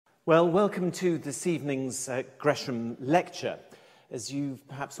Well, welcome to this evening's Gresham lecture. As you've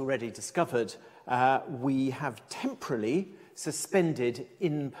perhaps already discovered, we have temporarily suspended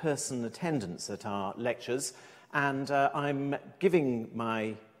in-person attendance at our lectures, and I'm giving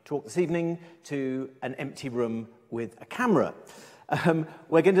my talk this evening to an empty room with a camera.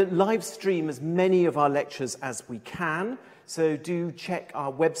 We're going to live stream as many of our lectures as we can, so do check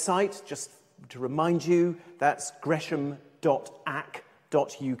our website. Just to remind you, that's gresham.ac.uk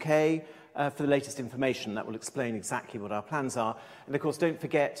for the latest information. That will explain exactly what our plans are. And of course, don't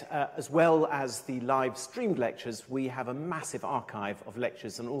forget, as well as the live streamed lectures, we have a massive archive of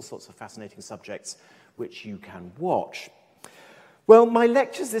lectures on all sorts of fascinating subjects which you can watch. Well, my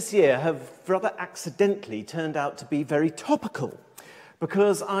lectures this year have rather accidentally turned out to be very topical,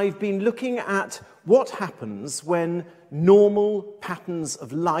 because I've been looking at what happens when normal patterns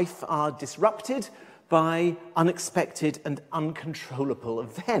of life are disrupted by unexpected and uncontrollable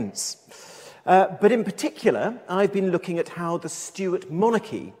events. But in particular, I've been looking at how the Stuart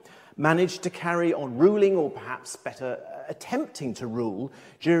monarchy managed to carry on ruling, or perhaps better, attempting to rule,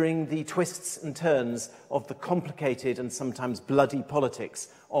 during the twists and turns of the complicated and sometimes bloody politics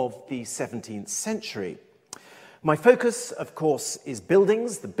of the 17th century. My focus, of course, is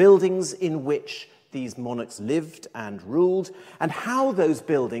buildings, the buildings in which these monarchs lived and ruled, and how those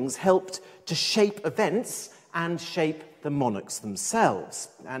buildings helped to shape events and shape the monarchs themselves.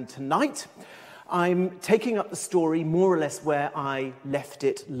 And tonight, I'm taking up the story more or less where I left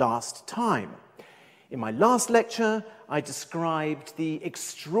it last time. In my last lecture, I described the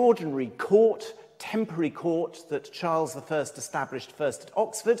extraordinary court, temporary court, that Charles I established first at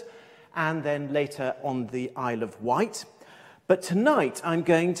Oxford and then later on the Isle of Wight. But tonight, I'm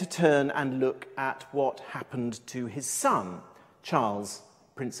going to turn and look at what happened to his son, Charles,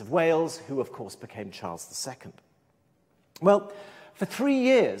 Prince of Wales, who of course became Charles II. Well, for 3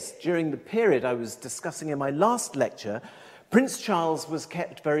 years during the period I was discussing in my last lecture, Prince Charles was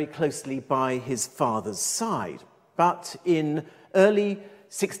kept very closely by his father's side. But in early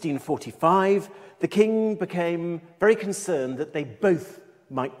 1645, the king became very concerned that they both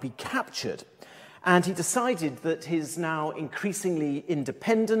might be captured. And he decided that his now increasingly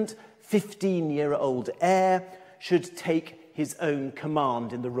independent 15-year-old heir should take his own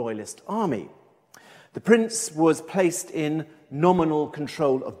command in the royalist army. The prince was placed in nominal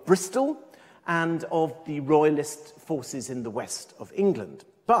control of Bristol and of the royalist forces in the west of England.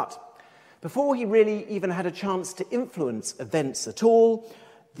 But before he really even had a chance to influence events at all,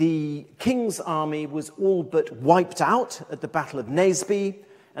 the king's army was all but wiped out at the Battle of Naseby,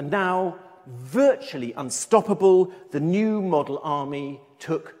 and now, virtually unstoppable, the new model army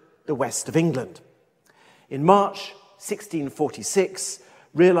took the west of England. In March 1646,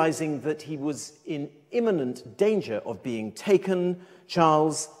 realizing that he was in imminent danger of being taken,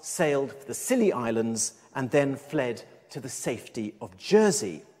 Charles sailed for the Scilly Islands and then fled to the safety of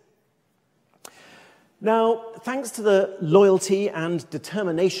Jersey. Now, thanks to the loyalty and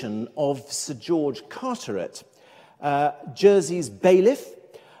determination of Sir George Carteret, Jersey's bailiff,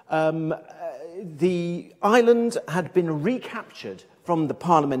 the island had been recaptured from the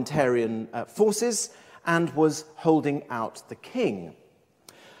parliamentarian forces and was holding out the king.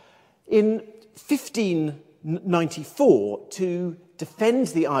 In 1594, to defend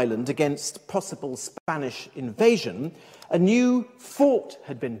the island against possible Spanish invasion, a new fort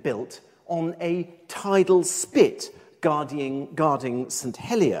had been built on a tidal spit guarding St.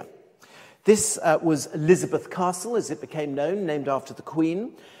 Helier. This was Elizabeth Castle, as it became known, named after the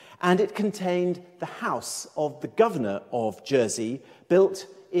Queen, and it contained the house of the governor of Jersey, built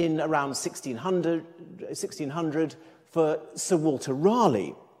in around 1600 for Sir Walter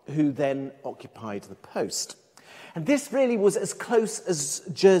Raleigh, who then occupied the post. And this really was as close as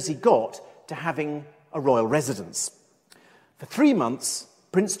Jersey got to having a royal residence. For 3 months,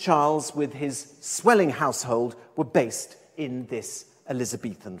 Prince Charles, with his swelling household, were based in this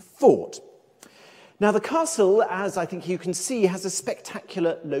Elizabethan fort. Now, the castle, as I think you can see, has a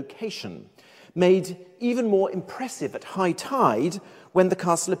spectacular location, made even more impressive at high tide when the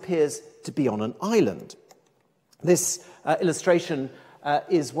castle appears to be on an island. This illustration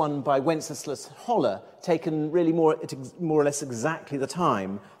is one by Wenceslas Holler, taken really more or less exactly the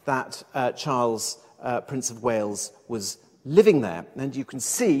time that Charles, Prince of Wales, was living there. And you can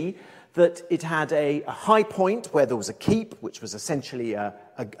see that it had a high point where there was a keep, which was essentially a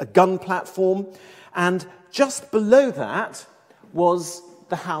gun platform, and just below that was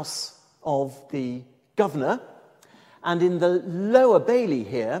the house of the governor, and in the lower bailey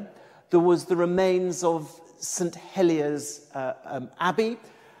here there was the remains of St. Helier's Abbey,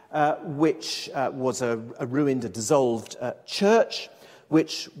 which was a ruined, a dissolved church,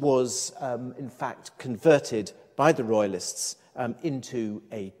 which was in fact converted by the Royalists into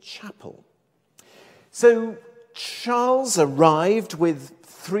a chapel. So Charles arrived with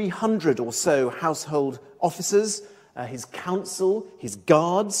 300 or so household officers, his council, his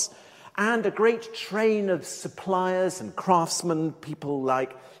guards, and a great train of suppliers and craftsmen, people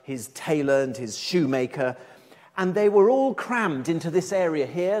like his tailor and his shoemaker. And they were all crammed into this area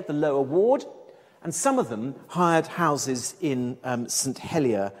here, the lower ward, and some of them hired houses in St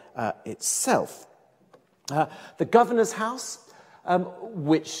Helier itself. The governor's house,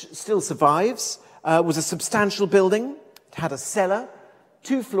 which still survives, was a substantial building. It had a cellar,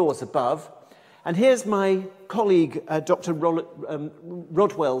 2 floors above. And here's my colleague, Dr.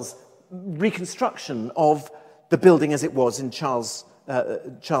 Rodwell's reconstruction of the building as it was in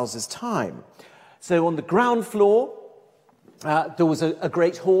Charles's time. So on the ground floor, there was a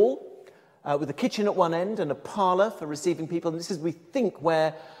great hall with a kitchen at one end and a parlour for receiving people. And this is, we think,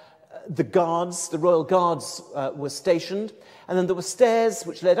 where the guards, the royal guards, were stationed. And then there were stairs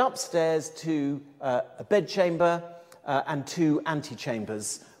which led upstairs to a bedchamber and 2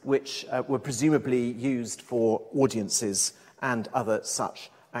 antechambers, which were presumably used for audiences and other such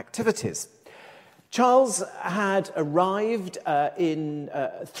activities. Charles had arrived in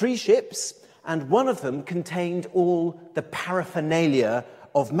 3 ships, and one of them contained all the paraphernalia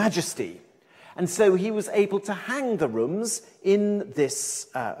of majesty. And so he was able to hang the rooms in this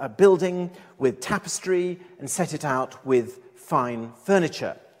building with tapestry and set it out with fine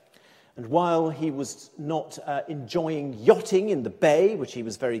furniture. And while he was not enjoying yachting in the bay, which he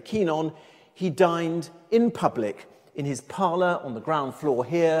was very keen on, he dined in public in his parlour on the ground floor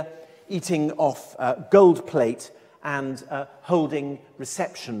here, eating off gold plate and holding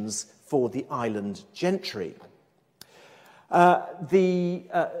receptions for the island gentry. The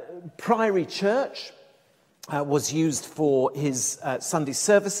Priory Church was used for his Sunday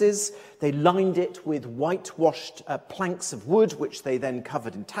services. They lined it with whitewashed planks of wood, which they then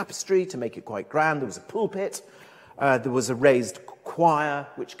covered in tapestry to make it quite grand. There was a pulpit. There was a raised choir,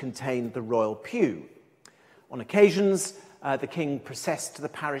 which contained the royal pew. On occasions, the king processed to the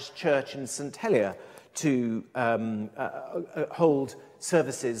parish church in St Helier to hold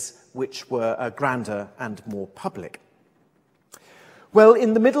services which were grander and more public. Well,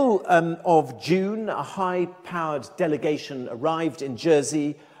 in the middle of June, a high-powered delegation arrived in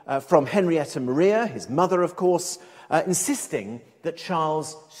Jersey from Henrietta Maria, his mother, of course, insisting that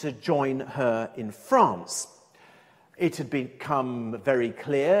Charles should join her in France. It had become very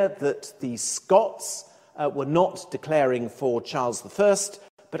clear that the Scots were not declaring for Charles I,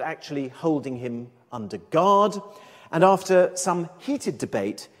 but actually holding him under guard. And after some heated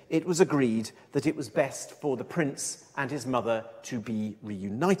debate, it was agreed that it was best for the prince and his mother to be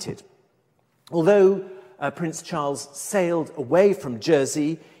reunited. Although Prince Charles sailed away from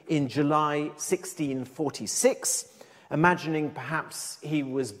Jersey in July 1646, imagining perhaps he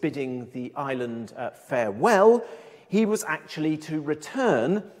was bidding the island farewell, he was actually to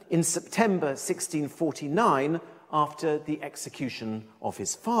return in September 1649 after the execution of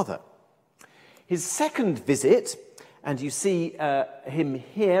his father. His second visit, and you see him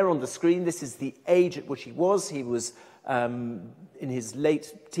here on the screen, this is the age at which he was. He was in his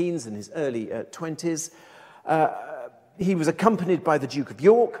late teens and his early 20s. He was accompanied by the Duke of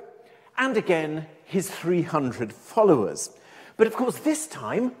York and again his 300 followers. But of course, this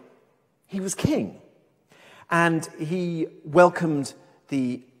time he was king. And he welcomed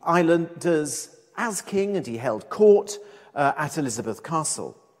the islanders as king, and he held court at Elizabeth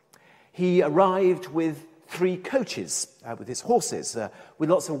Castle. He arrived with 3 coaches, with his horses, with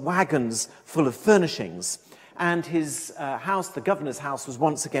lots of wagons full of furnishings. And his house, the governor's house, was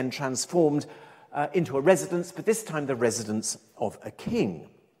once again transformed into a residence, but this time the residence of a king.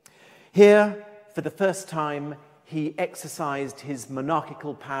 Here, for the first time, he exercised his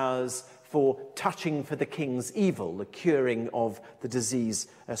monarchical powers for touching for the king's evil, the curing of the disease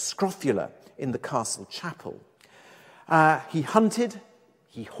scrofula in the castle chapel. He hunted,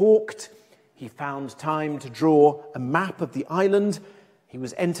 he hawked, he found time to draw a map of the island, he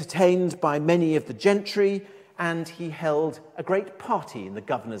was entertained by many of the gentry, and he held a great party in the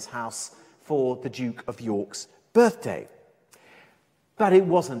governor's house for the Duke of York's birthday. But it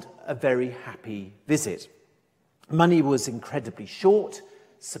wasn't a very happy visit. Money was incredibly short.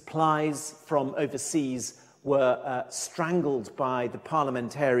 Supplies from overseas were strangled by the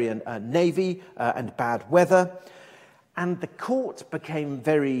parliamentarian navy and bad weather. And the court became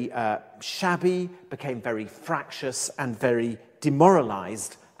very shabby, became very fractious and very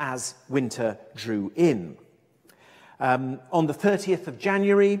demoralized as winter drew in. On the 30th of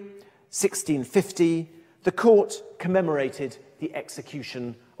January, 1650, the court commemorated the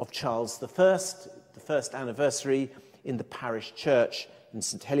execution of Charles I, the first anniversary in the parish church in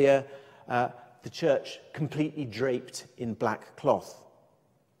St Helier, the church completely draped in black cloth.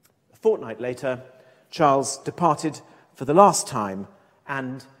 A fortnight later, Charles departed for the last time,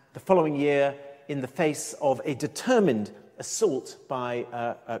 and the following year, in the face of a determined assault by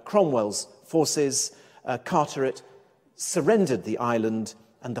Cromwell's forces, Carteret surrendered the island,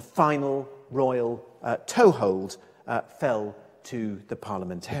 and the final royal toehold fell to the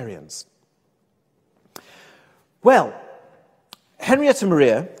parliamentarians. Well, Henrietta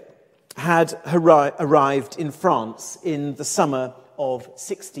Maria had arrived in France in the summer of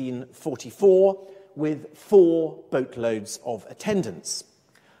 1644 with 4 boatloads of attendants.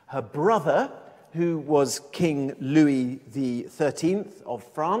 Her brother, who was King Louis XIII of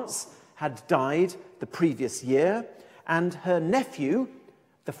France, had died the previous year, and her nephew,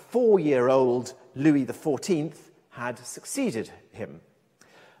 the 4-year-old Louis XIV, had succeeded him.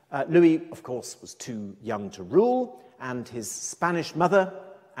 Louis, of course, was too young to rule, and his Spanish mother,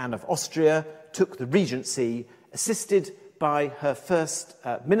 Anne of Austria, took the regency, assisted by her first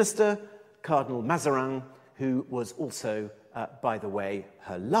minister, Cardinal Mazarin, who was also, by the way,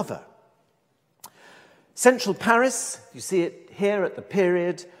 her lover. Central Paris, you see it here at the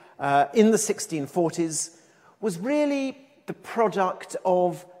period, in the 1640s, was really the product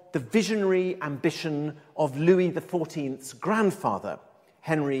of the visionary ambition of Louis XIV's grandfather,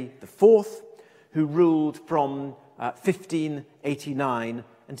 Henry IV, who ruled from 1589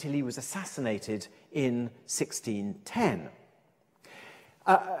 until he was assassinated in 1610.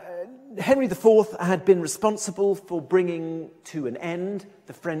 Henry IV had been responsible for bringing to an end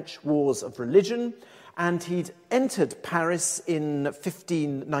the French Wars of Religion, and he'd entered Paris in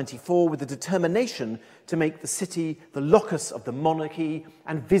 1594 with the determination to make the city the locus of the monarchy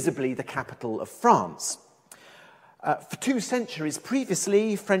and visibly the capital of France. For 2 centuries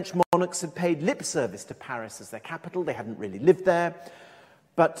previously, French monarchs had paid lip service to Paris as their capital. They hadn't really lived there.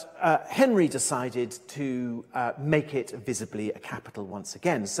 But Henry decided to make it visibly a capital once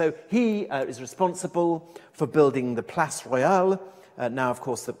again. So he is responsible for building the Place Royale, now, of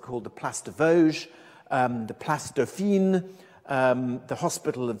course, called the Place de Vosges, the Place Dauphine, the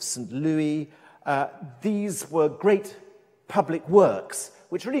Hospital of St. Louis. These were great public works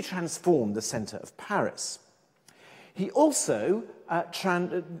which really transformed the centre of Paris. He also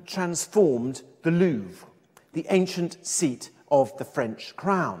transformed the Louvre, the ancient seat of the French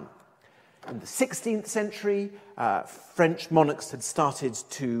crown. In the 16th century, French monarchs had started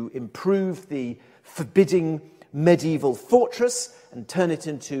to improve the forbidding medieval fortress and turn it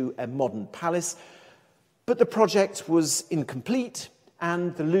into a modern palace. But the project was incomplete,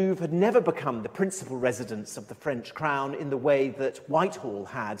 and the Louvre had never become the principal residence of the French crown in the way that Whitehall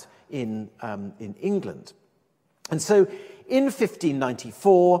had in England. And so in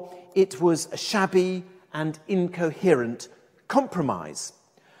 1594, it was a shabby and incoherent compromise.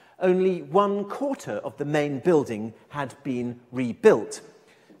 Only 1/4 of the main building had been rebuilt.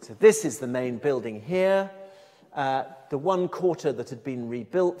 So this is the main building here. The 1/4 that had been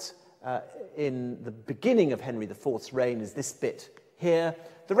rebuilt in the beginning of Henry IV's reign is this bit here.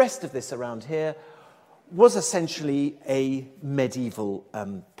 The rest of this around here was essentially a medieval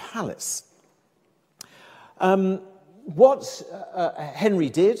palace. What Henry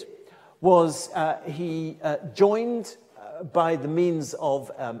did was he joined by the means of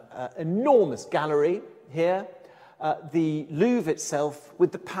an enormous gallery here, the Louvre itself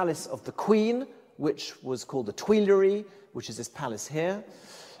with the Palace of the Queen, which was called the Tuileries, which is this palace here.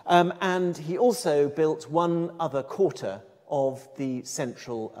 And he also built one other quarter of the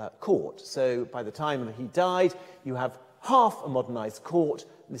central court. So by the time he died, you have half a modernized court,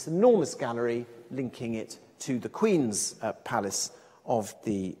 this enormous gallery linking it to the Queen's palace of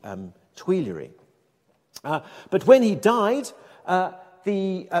the Tuileries. But when he died,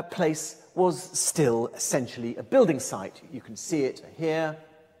 the place was still essentially a building site. You can see it here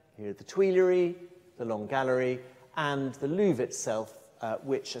at the Tuileries, the Long Gallery, and the Louvre itself,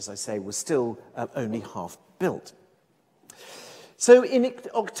 which, as I say, was still only half built. So in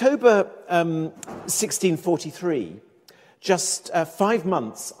October 1643, just 5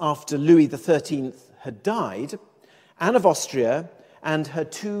 months after Louis XIII had died, Anne of Austria and her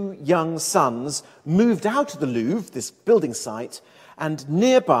 2 young sons moved out of the Louvre, this building site, and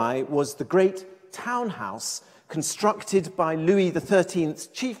nearby was the great townhouse constructed by Louis XIII's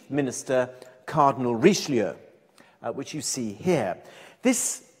chief minister, Cardinal Richelieu, which you see here.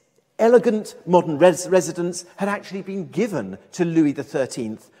 This elegant modern residence had actually been given to Louis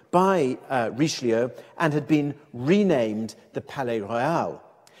XIII by Richelieu and had been renamed the Palais Royal.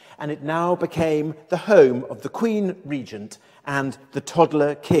 And it now became the home of the Queen Regent and the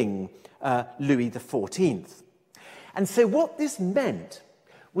toddler king, Louis XIV. And so what this meant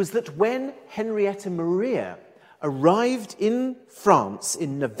was that when Henrietta Maria arrived in France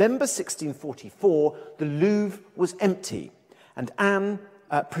in November 1644, the Louvre was empty, and Anne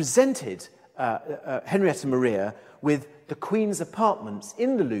presented Henrietta Maria with the Queen's apartments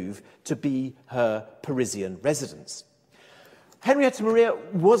in the Louvre to be her Parisian residence. Henrietta Maria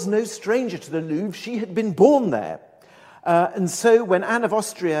was no stranger to the Louvre. She had been born there. And so when Anne of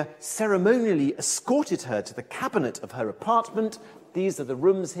Austria ceremonially escorted her to the cabinet of her apartment, these are the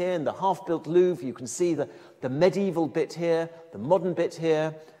rooms here in the half-built Louvre. You can see the medieval bit here, the modern bit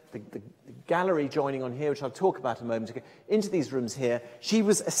here, the gallery joining on here, which I'll talk about a moment ago. Into these rooms here, she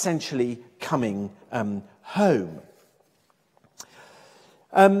was essentially coming home.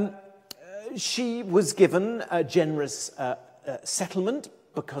 She was given a generous settlement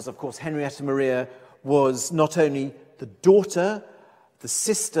because, of course, Henrietta Maria was not only the daughter, the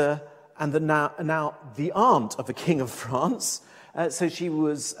sister, and now the aunt of the King of France. So she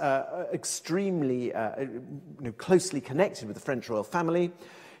was extremely closely connected with the French royal family.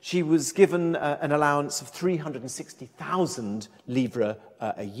 She was given an allowance of 360,000 livres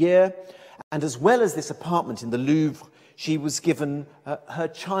a year. And as well as this apartment in the Louvre, she was given her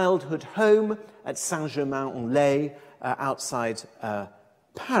childhood home at Saint-Germain-en-Laye outside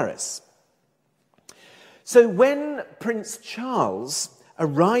Paris. So when Prince Charles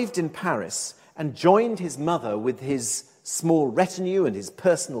arrived in Paris and joined his mother with his small retinue and his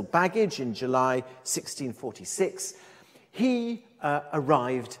personal baggage in July 1646, he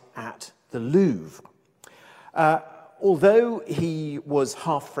arrived at the Louvre. Although he was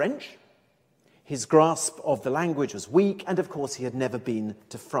half French, his grasp of the language was weak, and of course he had never been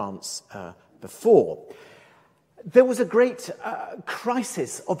to France before. There was a great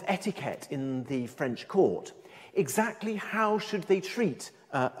crisis of etiquette in the French court. Exactly how should they treat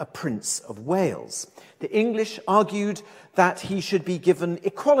a Prince of Wales? The English argued that he should be given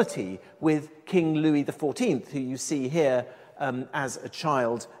equality with King Louis XIV, who you see here as a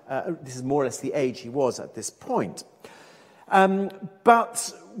child. This is more or less the age he was at this point.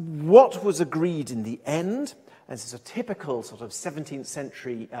 But what was agreed in the end, as is a typical sort of 17th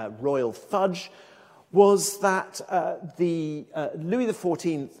century royal fudge, was that the Louis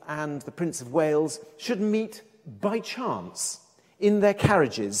XIV and the Prince of Wales should meet by chance in their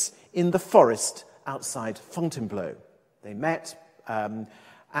carriages in the forest outside Fontainebleau. They met,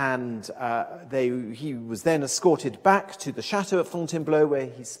 and he was then escorted back to the chateau at Fontainebleau, where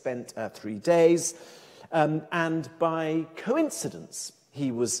he spent 3 days. And by coincidence,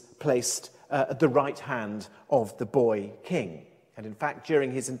 he was placed at the right hand of the boy king. And in fact,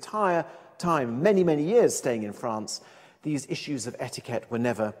 during his entire time, many, many years staying in France, these issues of etiquette were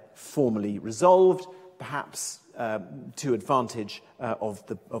never formally resolved, perhaps to advantage of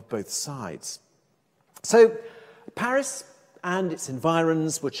both sides. So Paris and its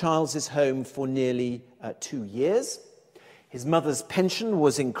environs were Charles's home for nearly 2 years. His mother's pension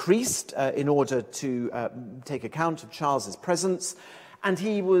was increased in order to take account of Charles's presence, and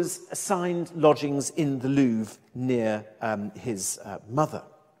he was assigned lodgings in the Louvre near his mother.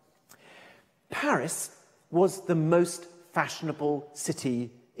 Paris was the most fashionable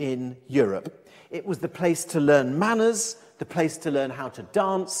city in Europe. It was the place to learn manners, the place to learn how to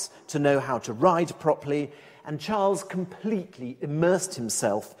dance, to know how to ride properly, and Charles completely immersed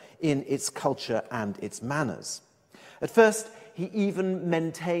himself in its culture and its manners. At first, he even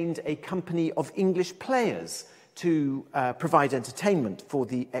maintained a company of English players to provide entertainment for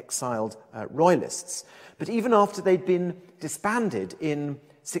the exiled royalists. But even after they'd been disbanded in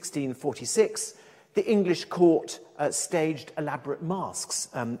 1646, the English court staged elaborate masques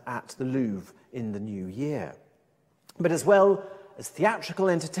at the Louvre in the new year. But as well as theatrical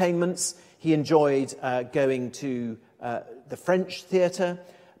entertainments, he enjoyed going to the French theatre,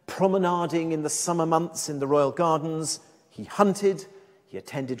 promenading in the summer months in the royal gardens. He hunted, he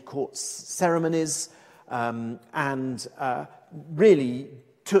attended court ceremonies, and really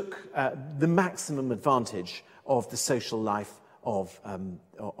took the maximum advantage of the social life of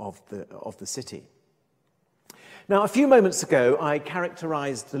the city. Now, a few moments ago, I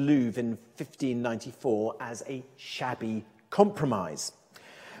characterized the Louvre in 1594 as a shabby compromise.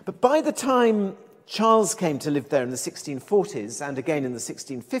 But by the time Charles came to live there in the 1640s and again in the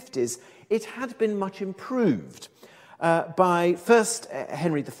 1650s, it had been much improved by first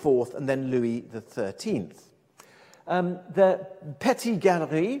Henry IV and then Louis XIII. The Petite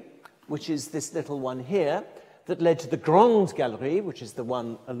Galerie, which is this little one here, that led to the Grande Galerie, which is the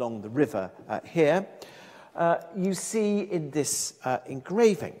one along the river here, you see in this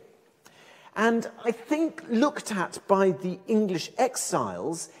engraving. And I think, looked at by the English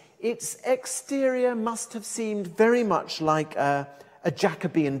exiles, its exterior must have seemed very much like a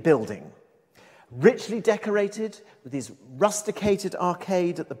Jacobean building. Richly decorated, with this rusticated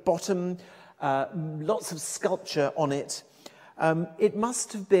arcade at the bottom, lots of sculpture on it. It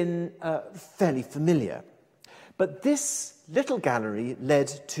must have been fairly familiar. But this little gallery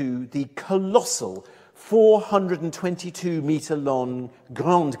led to the colossal 422-metre-long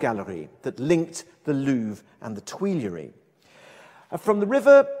Grande Galerie that linked the Louvre and the Tuileries. From the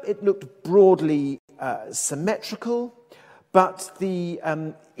river, it looked broadly symmetrical, but the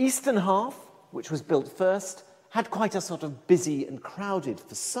eastern half, which was built first, had quite a sort of busy and crowded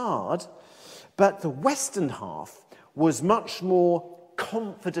facade, but the western half was much more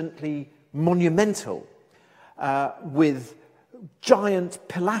confidently monumental, with giant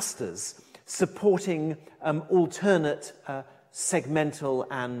pilasters supporting alternate segmental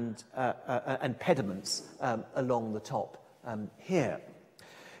and pediments along the top here.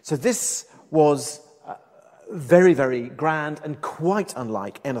 So this was very, very grand and quite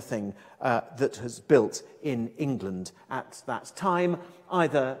unlike anything that was built in England at that time,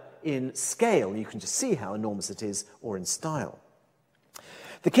 either in scale, you can just see how enormous it is, or in style.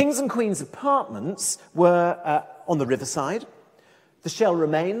 The King's and Queen's apartments were on the riverside. The shell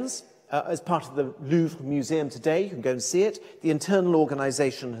remains as part of the Louvre Museum today. You can go and see it. The internal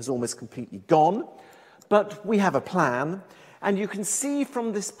organisation has almost completely gone. But we have a plan, and you can see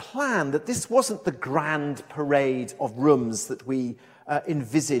from this plan that this wasn't the grand parade of rooms that we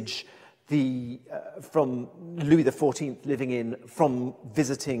envisage from Louis XIV living in from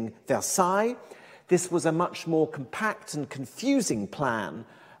visiting Versailles. This was a much more compact and confusing plan,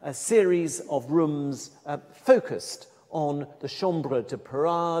 a series of rooms focused on the Chambre de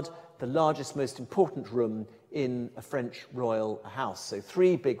Parade, the largest, most important room in a French royal house. So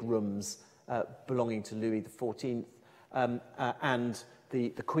 3 big rooms belonging to Louis XIV and the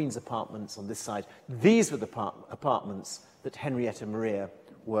Queen's apartments on this side. These were the apartments that Henrietta Maria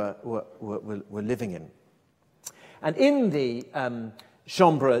were living in. And in the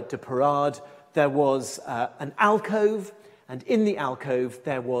Chambre de Parade, there was an alcove, and in the alcove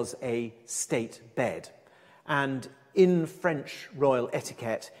there was a state bed. And in French royal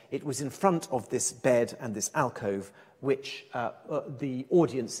etiquette, it was in front of this bed and this alcove which the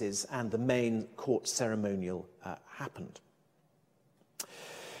audiences and the main court ceremonial happened.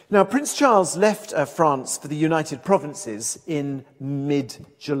 Now, Prince Charles left France for the United Provinces in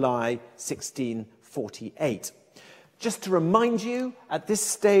mid-July 1648. Just to remind you, at this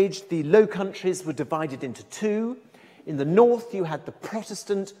stage, the Low Countries were divided into 2. In the north, you had the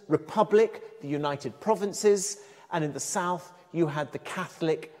Protestant Republic, the United Provinces, and in the south, you had the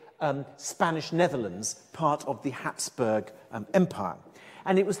Catholic Spanish Netherlands, part of the Habsburg Empire.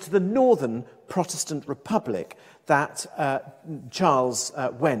 And it was to the northern Protestant Republic that Charles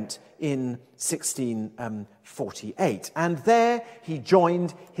went in 1648. And there he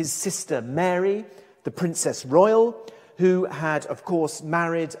joined his sister Mary, the Princess Royal, who had, of course,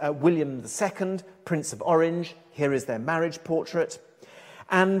 married William II, Prince of Orange. Here is their marriage portrait.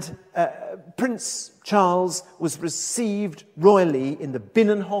 And Prince Charles was received royally in the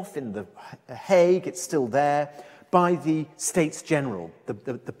Binnenhof in the Hague, it's still there, by the States General,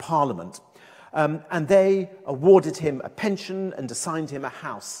 the Parliament. And they awarded him a pension and assigned him a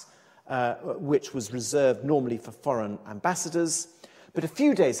house, which was reserved normally for foreign ambassadors. But a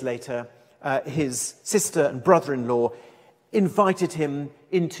few days later, his sister and brother-in-law invited him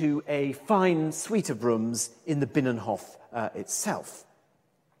into a fine suite of rooms in the Binnenhof itself.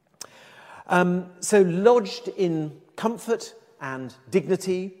 So lodged in comfort and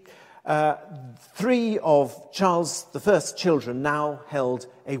dignity, 3 of Charles I's children now held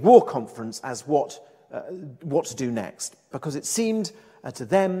a war conference as what to do next, because it seemed to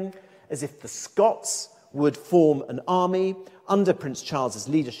them as if the Scots would form an army under Prince Charles's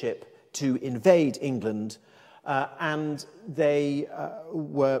leadership to invade England, and they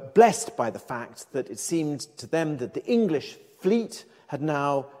were blessed by the fact that it seemed to them that the English fleet had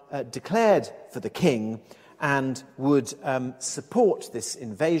now declared for the king and would support this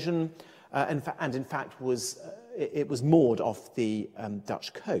invasion, and in fact it was moored off the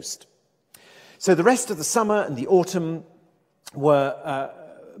Dutch coast. So the rest of the summer and the autumn were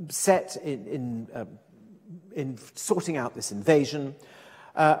set in sorting out this invasion,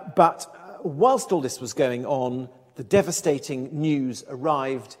 but whilst all this was going on, the devastating news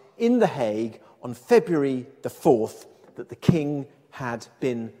arrived in The Hague on February the 4th that the king had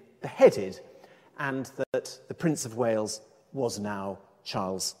been beheaded and that the Prince of Wales was now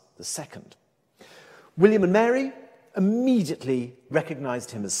Charles II. William and Mary immediately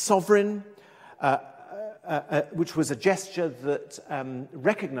recognised him as sovereign. which was a gesture that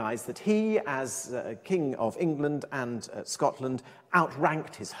recognised that he, as King of England and Scotland,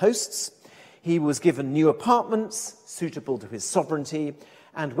 outranked his hosts. He was given new apartments suitable to his sovereignty,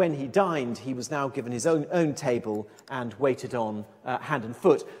 and when he dined, he was now given his own table and waited on hand and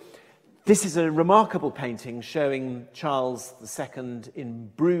foot. This is a remarkable painting showing Charles II in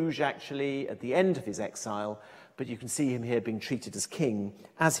Bruges, actually, at the end of his exile, but you can see him here being treated as king,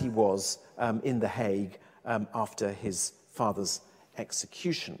 as he was in The Hague after his father's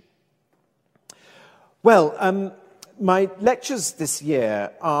execution. Well, my lectures this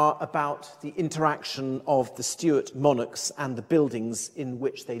year are about the interaction of the Stuart monarchs and the buildings in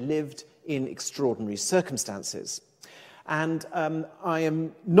which they lived in extraordinary circumstances. And I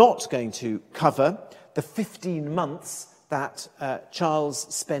am not going to cover the 15 months that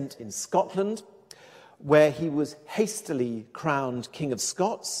Charles spent in Scotland, where he was hastily crowned King of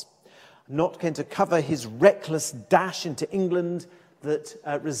Scots. I'm not going to cover his reckless dash into England that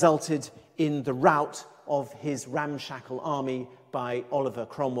resulted in the rout of his ramshackle army by Oliver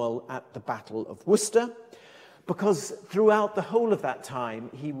Cromwell at the Battle of Worcester, because throughout the whole of that time,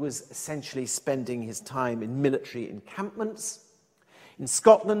 he was essentially spending his time in military encampments. In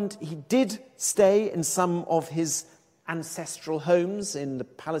Scotland, he did stay in some of his ancestral homes in the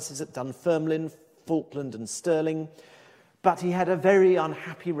palaces at Dunfermline, Falkland and Stirling, but he had a very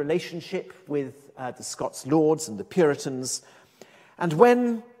unhappy relationship with the Scots Lords and the Puritans. And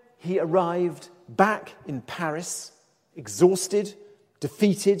when he arrived back in Paris, exhausted,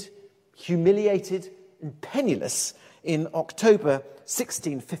 defeated, humiliated, and penniless in October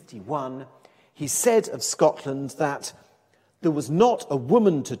 1651, he said of Scotland that there was not a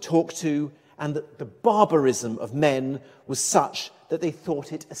woman to talk to, and that the barbarism of men was such that they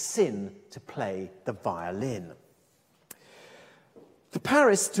thought it a sin to play the violin. The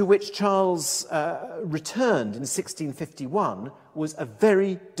Paris to which Charles returned in 1651 was a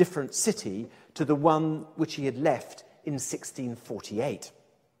very different city to the one which he had left in 1648.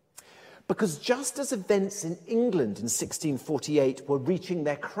 Because just as events in England in 1648 were reaching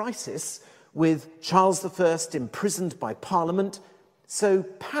their crisis with Charles I imprisoned by Parliament, so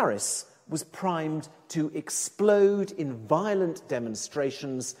Paris was primed to explode in violent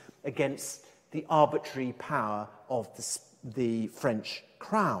demonstrations against the arbitrary power of the French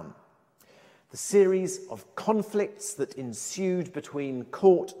crown. The series of conflicts that ensued between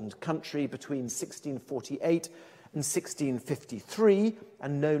court and country between 1648 and 1653,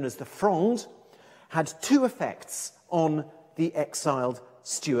 and known as the Fronde, had two effects on the exiled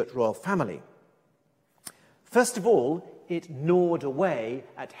Stuart royal family. First of all, it gnawed away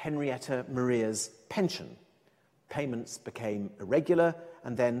at Henrietta Maria's pension. Payments became irregular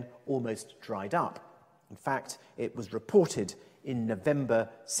and then almost dried up. In fact, it was reported in November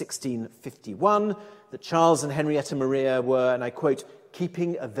 1651 that Charles and Henrietta Maria were, and I quote,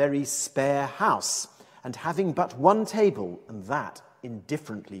 keeping a very spare house and having but one table, and that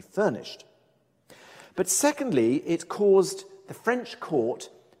indifferently furnished. But secondly, it caused the French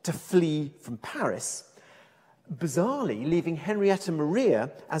court to flee from Paris, bizarrely leaving Henrietta Maria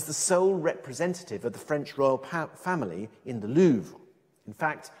as the sole representative of the French royal family in the Louvre. In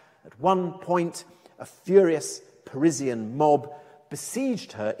fact, at one point, a furious Parisian mob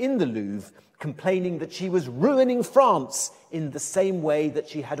besieged her in the Louvre, complaining that she was ruining France in the same way that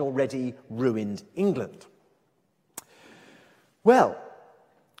she had already ruined England. Well,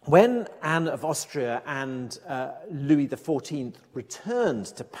 when Anne of Austria and Louis XIV returned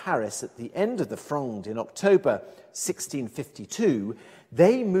to Paris at the end of the Fronde in October 1652,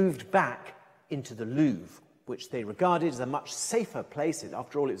 they moved back into the Louvre, which they regarded as a much safer place,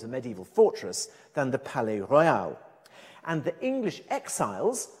 after all it was a medieval fortress, than the Palais Royal. And the English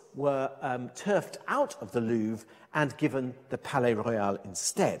exiles were turfed out of the Louvre and given the Palais Royal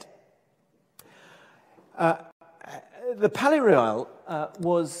instead. The Palais Royal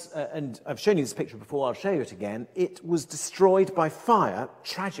was, and I've shown you this picture before, I'll show you it again, it was destroyed by fire,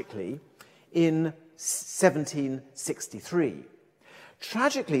 tragically, in 1763.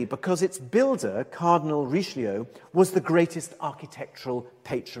 Tragically, because its builder, Cardinal Richelieu, was the greatest architectural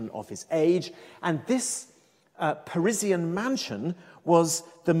patron of his age, and this Parisian mansion was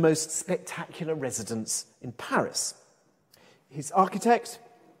the most spectacular residence in Paris. His architect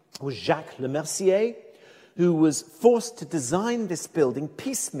was Jacques Lemercier, who was forced to design this building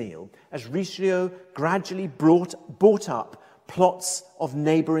piecemeal as Richelieu gradually bought up plots of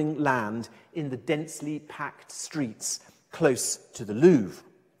neighbouring land in the densely packed streets close to the Louvre.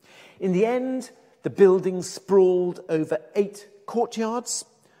 In the end, the building sprawled over 8 courtyards,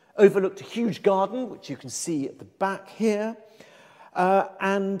 overlooked a huge garden, which you can see at the back here,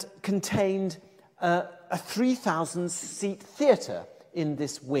 and contained a 3,000-seat theatre in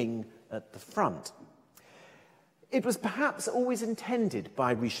this wing at the front. It was perhaps always intended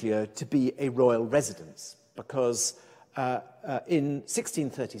by Richelieu to be a royal residence because in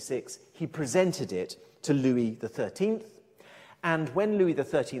 1636 he presented it to Louis XIII, and when Louis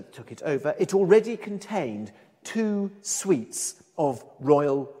XIII took it over, it already contained 2 suites of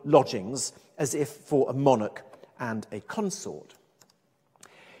royal lodgings, as if for a monarch and a consort.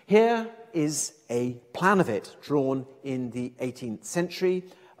 Here is a plan of it drawn in the 18th century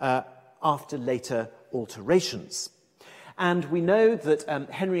after later alterations. And we know that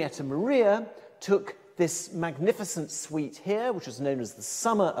Henrietta Maria took this magnificent suite here, which was known as the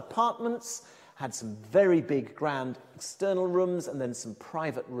Summer Apartments, had some very big, grand external rooms, and then some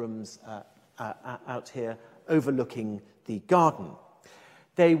private rooms out here overlooking the garden.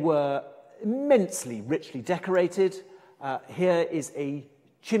 They were immensely richly decorated. Here is a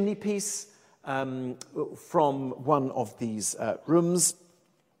chimney piece from one of these rooms.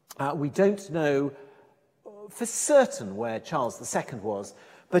 We don't know for certain where Charles II was,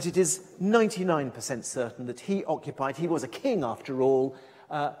 but it is 99% certain that he was a king after all,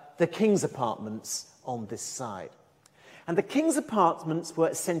 the King's Apartments on this side. And the King's Apartments were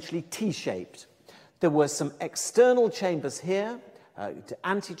essentially T-shaped. There were some external chambers here,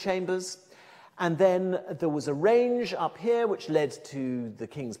 antechambers, and then there was a range up here which led to the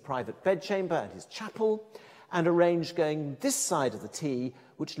King's private bedchamber and his chapel, and a range going this side of the T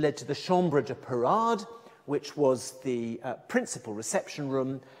which led to the Chambre de Parade, which was the principal reception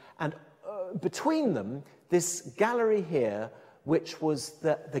room, and between them this gallery here, which was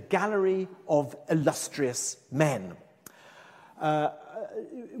the gallery of illustrious men,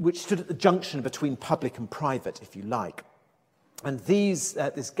 which stood at the junction between public and private, if you like. And this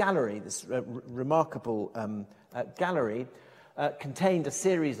gallery, this remarkable gallery, contained a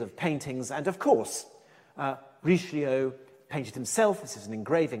series of paintings, and of course, Richelieu painted himself, this is an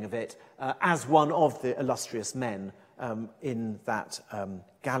engraving of it, as one of the illustrious men in that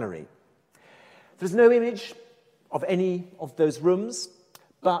gallery. There's no image of any of those rooms,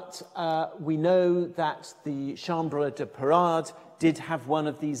 but we know that the Chambre de Parade did have one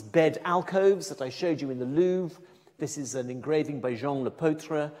of these bed alcoves that I showed you in the Louvre. This is an engraving by Jean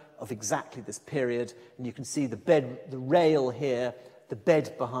Lepôtre of exactly this period, and you can see the bed, the rail here, the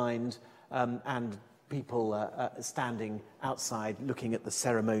bed behind, and people standing outside looking at the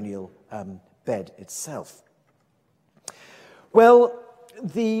ceremonial bed itself. Well,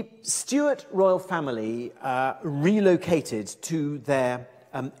 the Stuart royal family relocated to their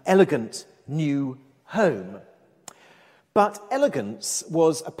elegant new home, but elegance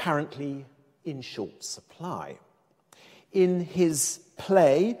was apparently in short supply. In his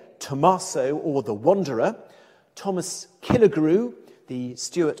play, Tommaso or the Wanderer, Thomas Killigrew, the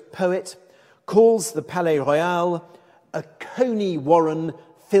Stuart poet, calls the Palais Royal a coney warren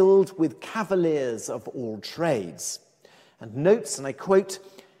filled with cavaliers of all trades, and notes, and I quote,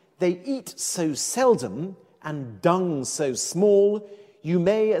 "They eat so seldom and dung so small, you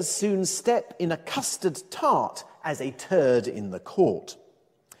may as soon step in a custard tart as a turd in the court."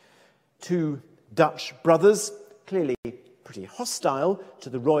 2 Dutch brothers, clearly pretty hostile to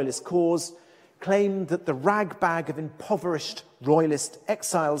the royalist cause, claimed that the ragbag of impoverished royalist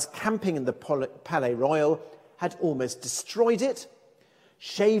exiles camping in the Palais Royal had almost destroyed it,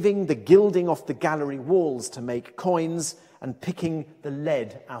 shaving the gilding off the gallery walls to make coins and picking the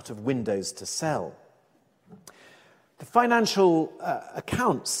lead out of windows to sell. The financial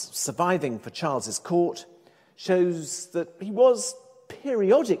accounts surviving for Charles's court shows that he was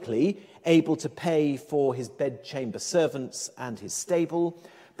periodically able to pay for his bedchamber servants and his stable,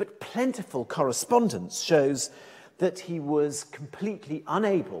 but plentiful correspondence shows that he was completely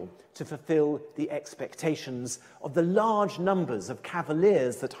unable to fulfill the expectations of the large numbers of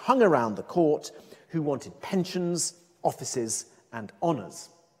cavaliers that hung around the court who wanted pensions, offices, and honours.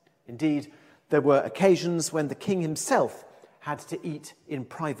 Indeed, there were occasions when the king himself had to eat in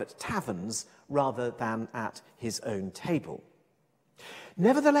private taverns rather than at his own table.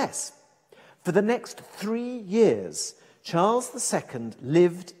 Nevertheless, for the next 3 years, Charles II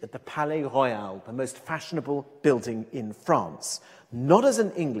lived at the Palais Royal, the most fashionable building in France, not as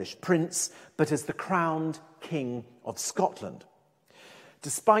an English prince, but as the crowned King of Scotland.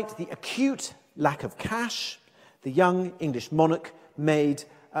 Despite the acute lack of cash, the young English monarch made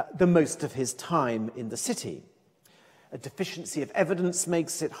the most of his time in the city. A deficiency of evidence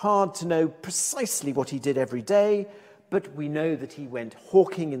makes it hard to know precisely what he did every day, but we know that he went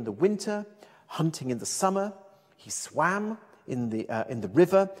hawking in the winter, hunting in the summer, he swam in the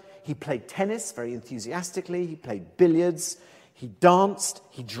river, he played tennis very enthusiastically, he played billiards, he danced,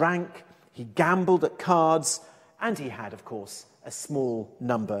 he drank, He gambled at cards, and he had, of course, a small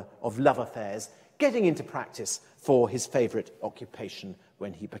number of love affairs, getting into practice for his favourite occupation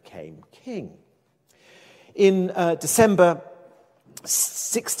when he became king. In December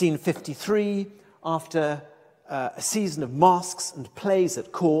 1653, after a season of masques and plays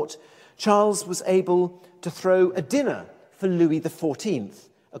at court, Charles was able to throw a dinner for Louis XIV,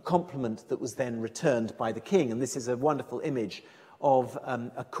 a compliment that was then returned by the king. And this is a wonderful image of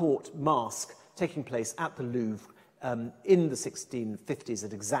a court masque taking place at the Louvre in the 1650s,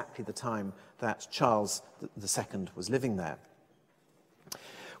 at exactly the time that Charles II was living there.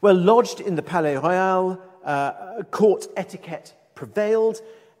 Well, lodged in the Palais Royal, court etiquette prevailed,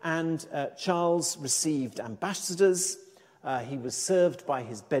 and Charles received ambassadors. He was served by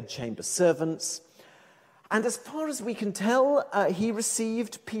his bedchamber servants. And as far as we can tell, he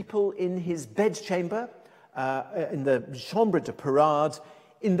received people in his bedchamber, in the chambre de parade,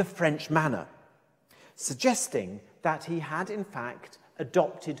 in the French manner, suggesting that he had, in fact,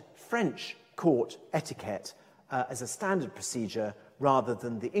 adopted French court etiquette as a standard procedure rather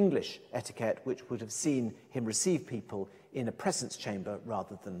than the English etiquette, which would have seen him receive people in a presence chamber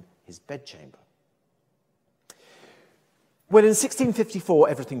rather than his bedchamber. Well, in 1654,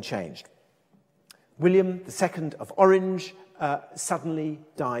 everything changed. William II of Orange suddenly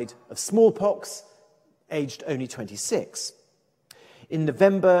died of smallpox, aged only 26. In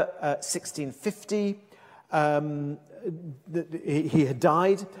November 1650, he had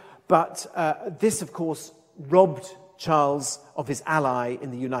died, but this, of course, robbed Charles of his ally in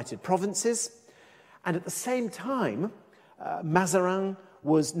the United Provinces. And at the same time, Mazarin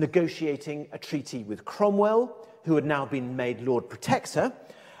was negotiating a treaty with Cromwell, who had now been made Lord Protector,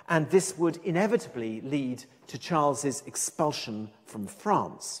 and this would inevitably lead to Charles's expulsion from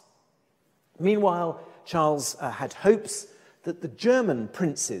France. Meanwhile, Charles had hopes that the German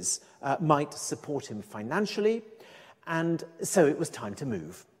princes might support him financially, and so it was time to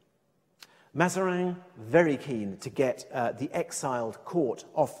move. Mazarin, very keen to get the exiled court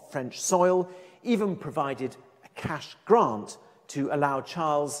off French soil, even provided a cash grant to allow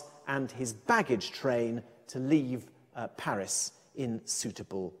Charles and his baggage train to leave Paris in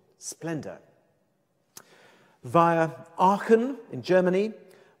suitable splendour. Via Aachen in Germany,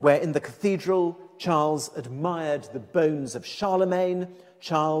 where in the cathedral Charles admired the bones of Charlemagne,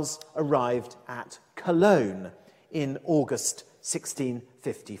 Charles arrived at Cologne in August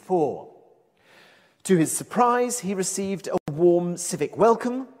 1654. To his surprise, he received a warm civic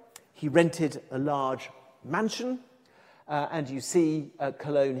welcome. He rented a large mansion, and you see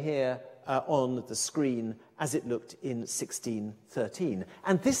Cologne here on the screen as it looked in 1613.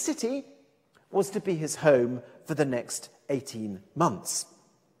 And this city was to be his home for the next 18 months.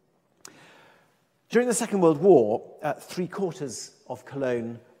 During the Second World War, 3/4 of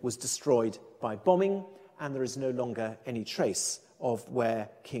Cologne was destroyed by bombing, and there is no longer any trace of where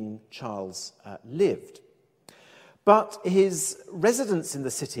King Charles lived. But his residence in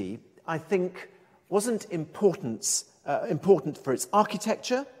the city, I think, wasn't important for its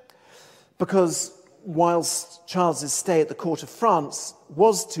architecture, because whilst Charles's stay at the court of France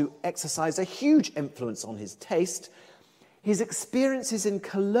was to exercise a huge influence on his taste, his experiences in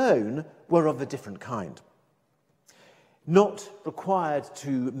Cologne were of a different kind. Not required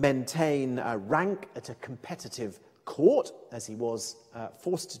to maintain rank at a competitive court, as he was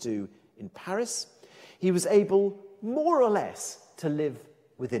forced to do in Paris, he was able, more or less, to live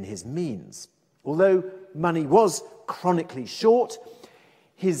within his means. Although money was chronically short,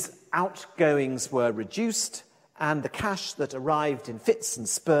 his outgoings were reduced, and the cash that arrived in fits and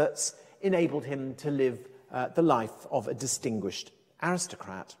spurts enabled him to live the life of a distinguished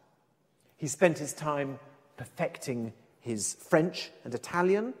aristocrat. He spent his time perfecting his French and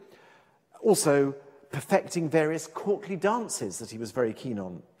Italian, also perfecting various courtly dances that he was very keen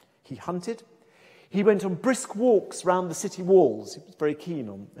on. He hunted. He went on brisk walks round the city walls. He was very keen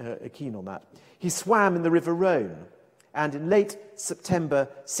on that. He swam in the River Rhone. And in late September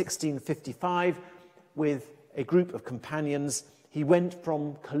 1655, with a group of companions, he went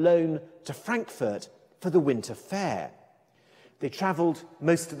from Cologne to Frankfurt for the winter fair. They travelled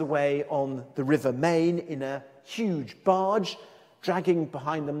most of the way on the River Main in a huge barge, dragging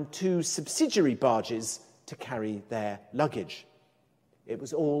behind them 2 subsidiary barges to carry their luggage. It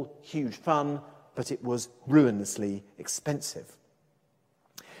was all huge fun, but it was ruinously expensive.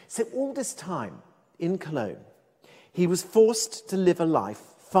 So all this time in Cologne, he was forced to live a life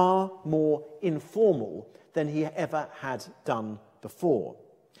far more informal than he ever had done before.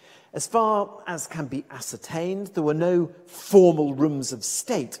 As far as can be ascertained, there were no formal rooms of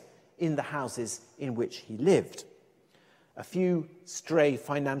state in the houses in which he lived. A few stray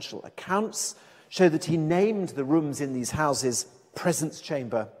financial accounts show that he named the rooms in these houses presence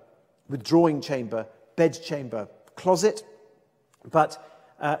chamber, withdrawing chamber, bedchamber, closet. But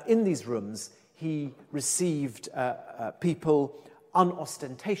in these rooms, he received people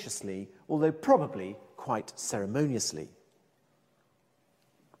unostentatiously, although probably quite ceremoniously.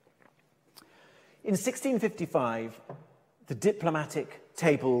 In 1655, the diplomatic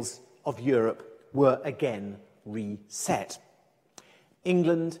tables of Europe were again reset.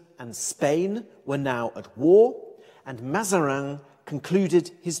 England and Spain were now at war, and Mazarin concluded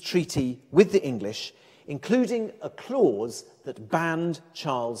his treaty with the English, including a clause that banned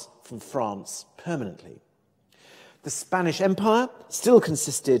Charles from France permanently. The Spanish Empire still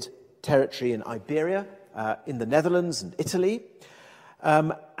consisted territory in Iberia, in the Netherlands and Italy,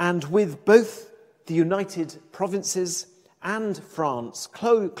 and with both the United Provinces and France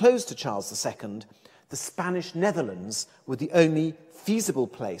closed to Charles II, the Spanish Netherlands were the only feasible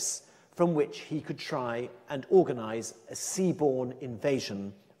place from which he could try and organise a seaborne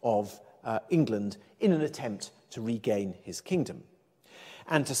invasion of England in an attempt to regain his kingdom.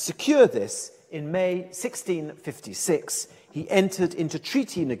 And to secure this, in May 1656, he entered into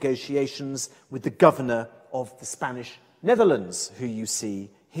treaty negotiations with the governor of the Spanish Netherlands, who you see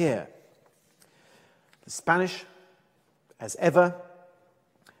here. The Spanish, as ever,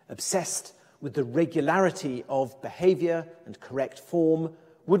 obsessed with the regularity of behaviour and correct form,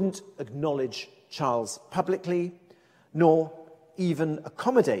 wouldn't acknowledge Charles publicly, nor even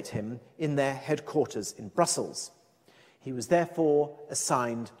accommodate him in their headquarters in Brussels. He was therefore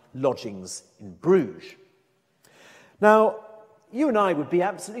assigned lodgings in Bruges. Now, you and I would be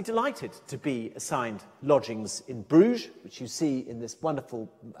absolutely delighted to be assigned lodgings in Bruges, which you see in this wonderful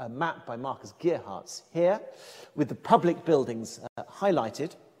map by Marcus Geerhards here, with the public buildings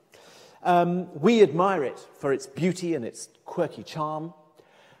highlighted. We admire it for its beauty and its quirky charm.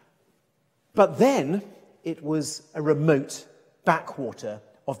 But then it was a remote backwater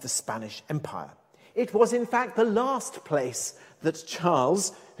of the Spanish Empire. It was, in fact, the last place that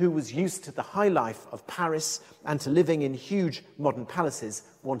Charles, who was used to the high life of Paris and to living in huge modern palaces,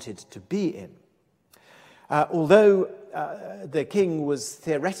 wanted to be in. Although the king was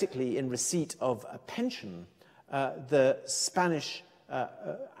theoretically in receipt of a pension, the Spanish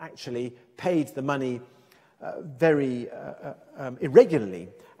actually paid the money very irregularly,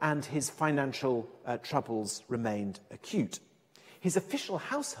 and his financial troubles remained acute. His official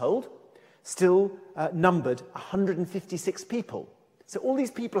household still numbered 156 people. So all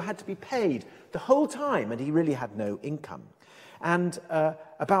these people had to be paid the whole time, and he really had no income. And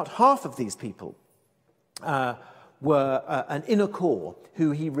about half of these people were an inner core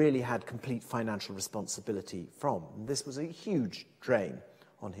who he really had complete financial responsibility from. And this was a huge drain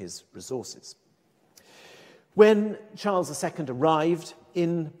on his resources. When Charles II arrived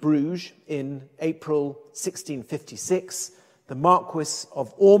in Bruges in April 1656, the Marquis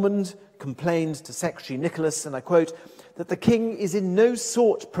of Ormond complained to Secretary Nicholas, and I quote, that the king is in no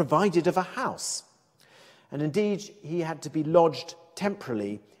sort provided of a house. And indeed, he had to be lodged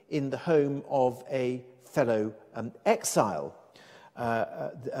temporarily in the home of a fellow exile,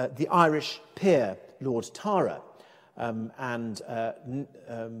 the Irish peer, Lord Tara.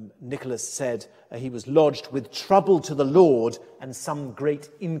 Nicholas said he was lodged with trouble to the Lord and some great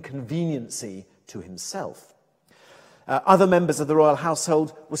inconveniency to himself. Other members of the royal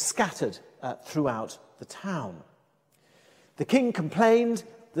household were scattered throughout the town. The king complained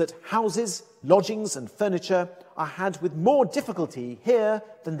that houses, lodgings and furniture are had with more difficulty here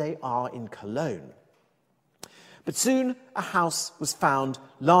than they are in Cologne. But soon a house was found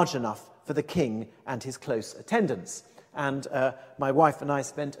large enough for the king and his close attendants. And my wife and I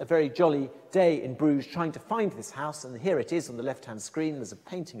spent a very jolly day in Bruges trying to find this house, and here it is on the left-hand screen. There's a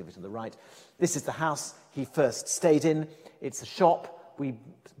painting of it on the right. This is the house he first stayed in. It's a shop. We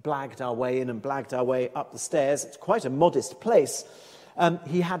blagged our way in and blagged our way up the stairs. It's quite a modest place.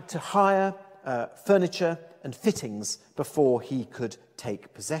 He had to hire furniture and fittings before he could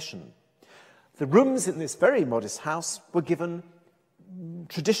take possession. The rooms in this very modest house were given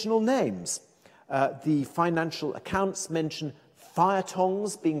traditional names. The financial accounts mention fire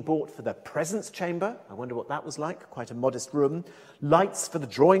tongs being bought for the presence chamber. I wonder what that was like, quite a modest room. Lights for the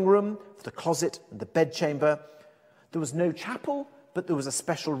drawing room, for the closet and the bedchamber. There was no chapel, but there was a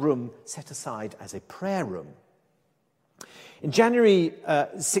special room set aside as a prayer room. In January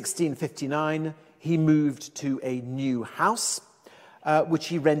 1659, he moved to a new house, which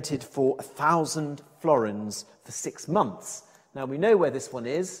he rented for 1,000 florins for 6 months. Now, we know where this one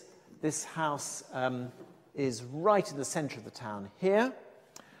is. This house is right in the centre of the town here.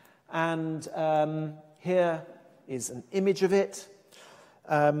 And here is an image of it.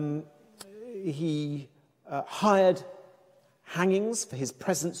 He hired hangings for his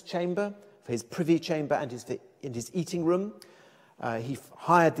presence chamber, for his privy chamber, and in his eating room. He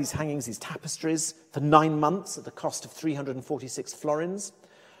hired these hangings, these tapestries, for 9 months at the cost of 346 florins.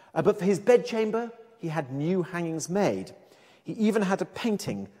 But for his bedchamber, he had new hangings made. He even had a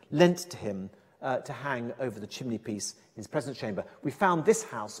painting lent to him to hang over the chimney-piece in his presence chamber. We found this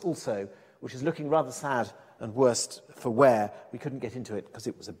house also, which is looking rather sad and worse for wear. We couldn't get into it because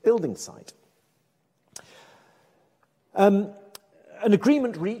it was a building site. An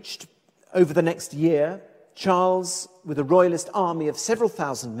agreement reached over the next year. Charles, with a royalist army of several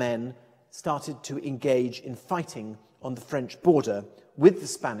thousand men, started to engage in fighting on the French border with the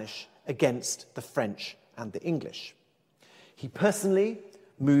Spanish against the French and the English. He personally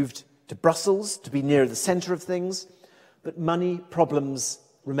moved to Brussels to be nearer the centre of things, but money problems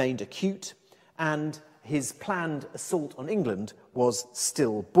remained acute, and his planned assault on England was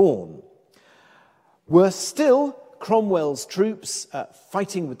stillborn. Worse still, Cromwell's troops,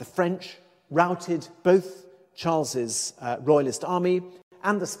 fighting with the French, routed both Charles's royalist army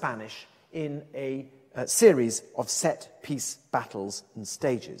and the Spanish in a series of set-piece battles and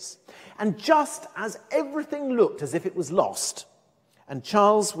stages. And just as everything looked as if it was lost, and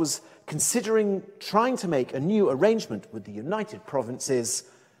Charles was considering trying to make a new arrangement with the United Provinces,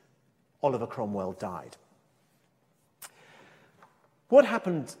 Oliver Cromwell died. What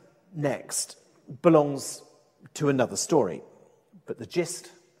happened next belongs to another story, but the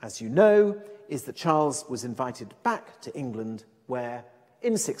gist, as you know, is that Charles was invited back to England, where,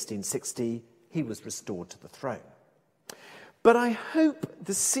 in 1660, he was restored to the throne. But I hope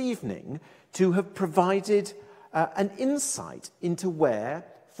this evening to have provided an insight into where,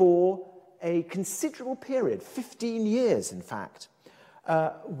 for a considerable period, 15 years in fact,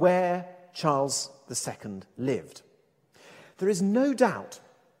 where Charles II lived. There is no doubt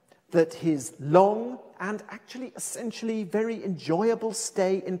that his long and actually essentially very enjoyable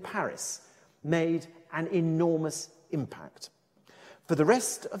stay in Paris made an enormous impact. For the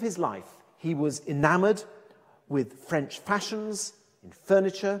rest of his life, he was enamored with French fashions, in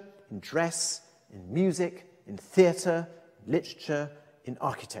furniture, in dress, in music, in theatre, in literature, in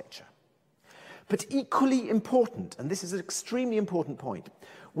architecture. But equally important, and this is an extremely important point,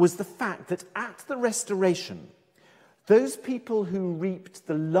 was the fact that at the Restoration, those people who reaped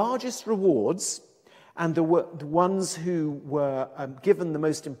the largest rewards and the ones who were given the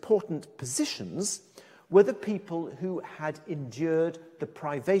most important positions were the people who had endured the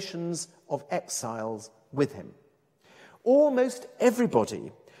privations of exiles with him. Almost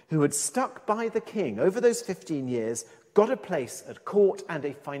everybody who had stuck by the king over those 15 years got a place at court and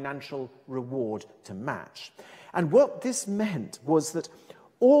a financial reward to match. And what this meant was that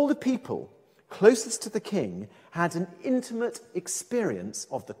all the people closest to the king had an intimate experience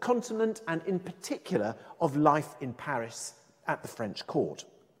of the continent and in particular of life in Paris at the French court.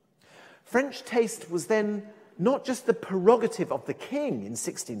 French taste was then not just the prerogative of the king in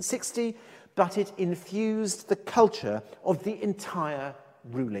 1660, but it infused the culture of the entire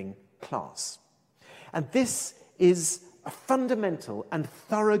ruling class. And this is a fundamental and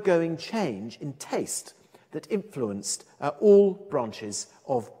thoroughgoing change in taste that influenced all branches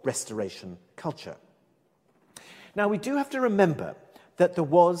of Restoration culture. Now, we do have to remember that there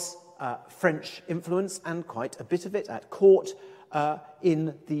was French influence, and quite a bit of it, at court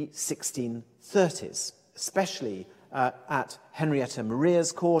in the 1630s, especially at Henrietta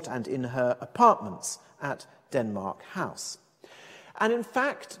Maria's court and in her apartments at Denmark House. And in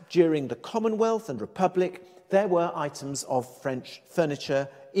fact, during the Commonwealth and Republic, there were items of French furniture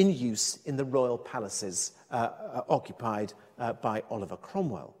in use in the royal palaces occupied by Oliver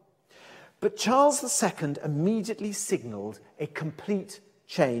Cromwell. But Charles II immediately signalled a complete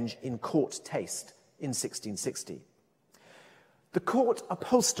change in court taste in 1660. The court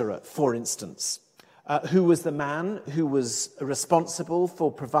upholsterer, for instance, who was the man who was responsible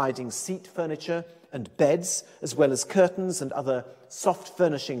for providing seat furniture and beds, as well as curtains and other soft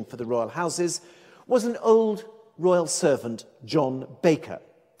furnishing for the royal houses, was an old royal servant, John Baker.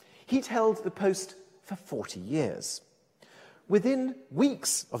 He'd held the post for 40 years. Within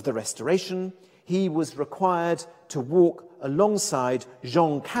weeks of the Restoration, he was required to walk alongside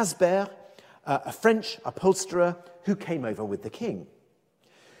Jean Casbert, a French upholsterer who came over with the king.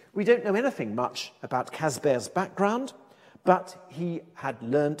 We don't know anything much about Casbert's background, but he had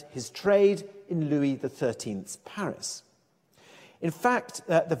learnt his trade in Louis XIII's Paris. In fact,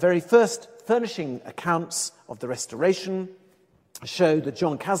 the very first furnishing accounts of the Restoration show that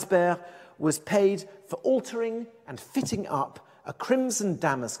Jean Casbert was paid for altering and fitting up a crimson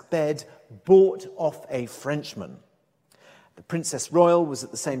damask bed bought off a Frenchman. The Princess Royal was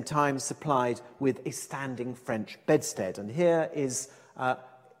at the same time supplied with a standing French bedstead. And here is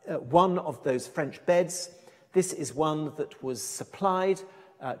one of those French beds. This is one that was supplied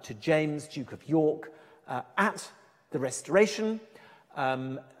to James, Duke of York, at the Restoration,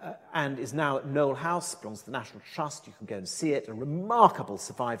 and is now at Knowle House, belongs to the National Trust. You can go and see it, a remarkable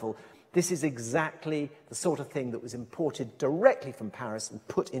survival. This is exactly the sort of thing that was imported directly from Paris and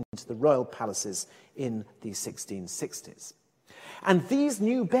put into the royal palaces in the 1660s. And these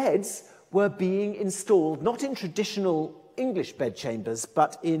new beds were being installed not in traditional English bedchambers,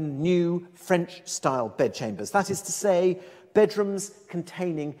 but in new French-style bedchambers. That is to say, bedrooms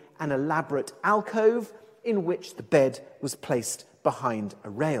containing an elaborate alcove in which the bed was placed behind a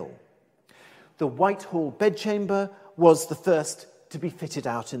rail. The Whitehall bedchamber was the first to be fitted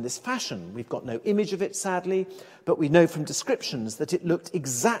out in this fashion. We've got no image of it, sadly, but we know from descriptions that it looked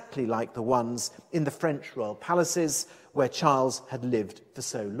exactly like the ones in the French royal palaces where Charles had lived for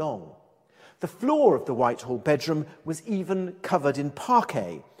so long. The floor of the Whitehall bedroom was even covered in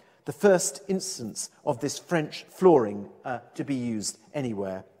parquet, the first instance of this French flooring to be used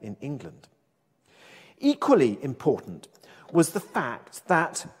anywhere in England. Equally important was the fact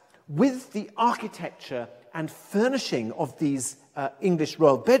that with the architecture and furnishing of these English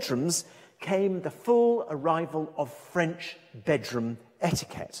royal bedrooms came the full arrival of French bedroom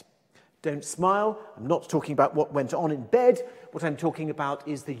etiquette. Don't smile, I'm not talking about what went on in bed. What I'm talking about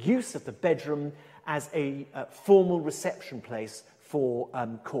is the use of the bedroom as a formal reception place for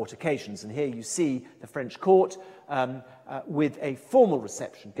court occasions. And here you see the French court with a formal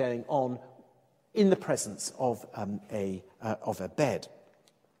reception going on in the presence of a bed.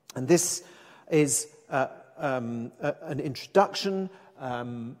 And this is an introduction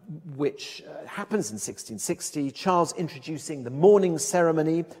which happens in 1660, Charles introducing the morning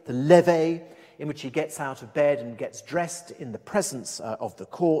ceremony, the levee, in which he gets out of bed and gets dressed in the presence of the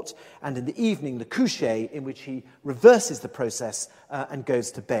court, and in the evening, the coucher, in which he reverses the process and goes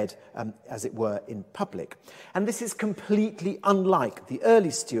to bed, as it were, in public. And this is completely unlike the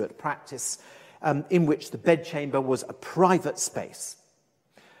early Stuart practice in which the bedchamber was a private space.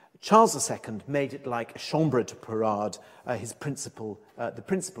 Charles II made it like a chambre de parade, the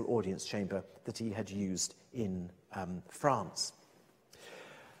principal audience chamber that he had used in France.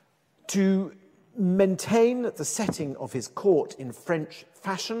 To maintain the setting of his court in French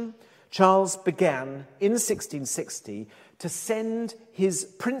fashion, Charles began in 1660 to send his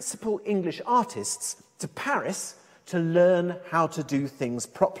principal English artists to Paris to learn how to do things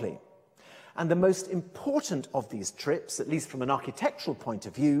properly. And the most important of these trips, at least from an architectural point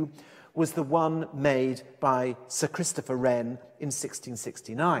of view, was the one made by Sir Christopher Wren in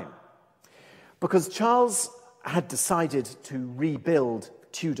 1669. Because Charles had decided to rebuild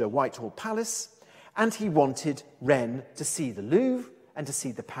Tudor Whitehall Palace, and he wanted Wren to see the Louvre and to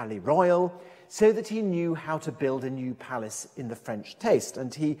see the Palais Royal, so that he knew how to build a new palace in the French taste.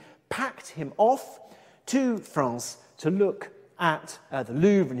 And he packed him off to France to look at the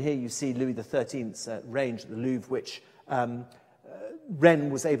Louvre, and here you see Louis XIII's range at the Louvre, which Wren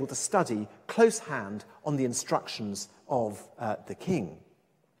was able to study close hand on the instructions of the king.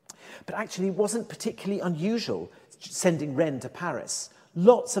 But actually it wasn't particularly unusual sending Wren to Paris.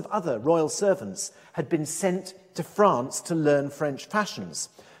 Lots of other royal servants had been sent to France to learn French fashions.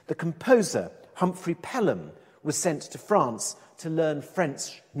 The composer Humphrey Pelham was sent to France to learn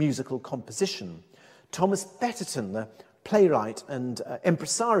French musical composition. Thomas Betterton, the playwright and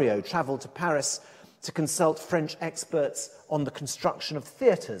impresario, travelled to Paris to consult French experts on the construction of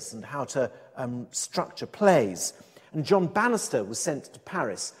theatres and how to structure plays. And John Bannister was sent to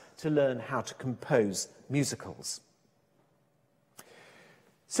Paris to learn how to compose musicals.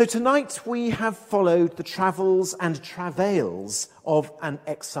 So tonight we have followed the travels and travails of an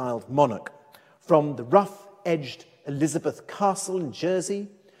exiled monarch, from the rough-edged Elizabeth Castle in Jersey,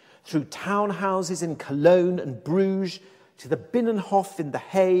 through townhouses in Cologne and Bruges, to the Binnenhof in The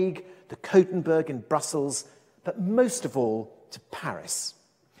Hague, the Kothenburg in Brussels, but most of all to Paris.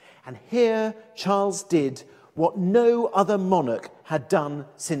 And here Charles did what no other monarch had done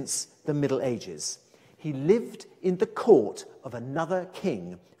since the Middle Ages. He lived in the court of another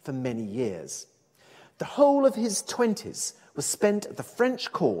king for many years. The whole of his 20s was spent at the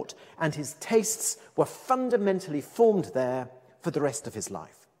French court, and his tastes were fundamentally formed there for the rest of his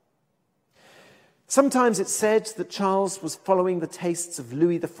life. Sometimes it's said that Charles was following the tastes of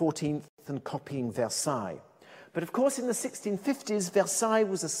Louis XIV and copying Versailles. But of course, in the 1650s, Versailles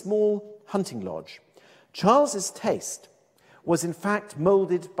was a small hunting lodge. Charles's taste was in fact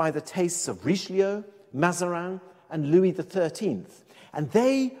moulded by the tastes of Richelieu, Mazarin, and Louis XIII. And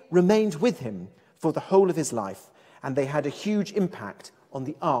they remained with him for the whole of his life, and they had a huge impact on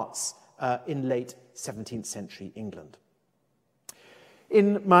the arts in late 17th century England.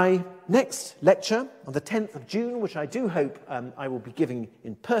 In my next lecture, on the 10th of June, which I do hope I will be giving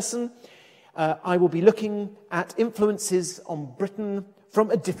in person, I will be looking at influences on Britain from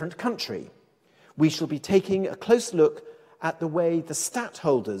a different country. We shall be taking a close look at the way the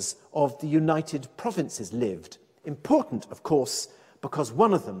stadtholders of the United Provinces lived. Important, of course, because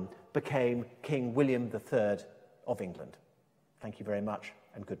one of them became King William III of England. Thank you very much,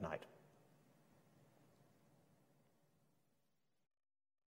 and good night.